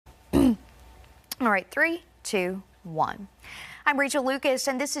All right, 3, 2, 1. I'm Rachel Lucas,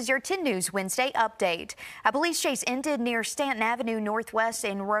 and this is your 10 News Wednesday update. A police chase ended near Stanton Avenue Northwest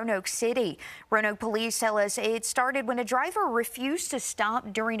in Roanoke City. Roanoke police tell us it started when a driver refused to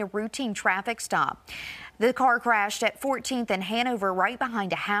stop during a routine traffic stop. The car crashed at 14th and Hanover right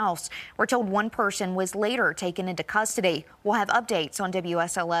behind a house. We're told one person was later taken into custody. We'll have updates on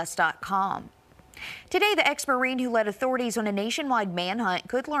WSLS.com. Today, the ex-Marine who led authorities on a nationwide manhunt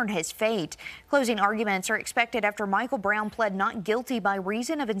could learn his fate. Closing arguments are expected after Michael Brown pled not guilty by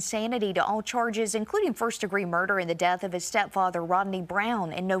reason of insanity to all charges, including first-degree murder in the death of his stepfather, Rodney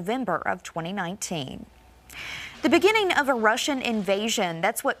Brown, in November of 2019. The beginning of a Russian invasion.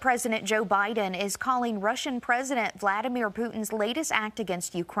 That's what President Joe Biden is calling Russian President Vladimir Putin's latest act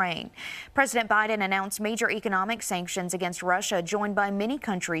against Ukraine. President Biden announced major economic sanctions against Russia, joined by many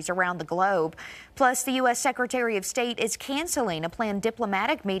countries around the globe. Plus, the U.S. Secretary of State is canceling a planned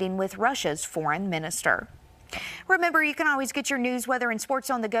diplomatic meeting with Russia's foreign minister. Remember, you can always get your news, weather, and sports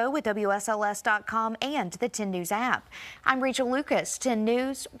on the go with WSLS.com and the 10 News app. I'm Rachel Lucas, 10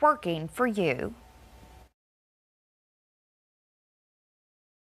 News, working for you.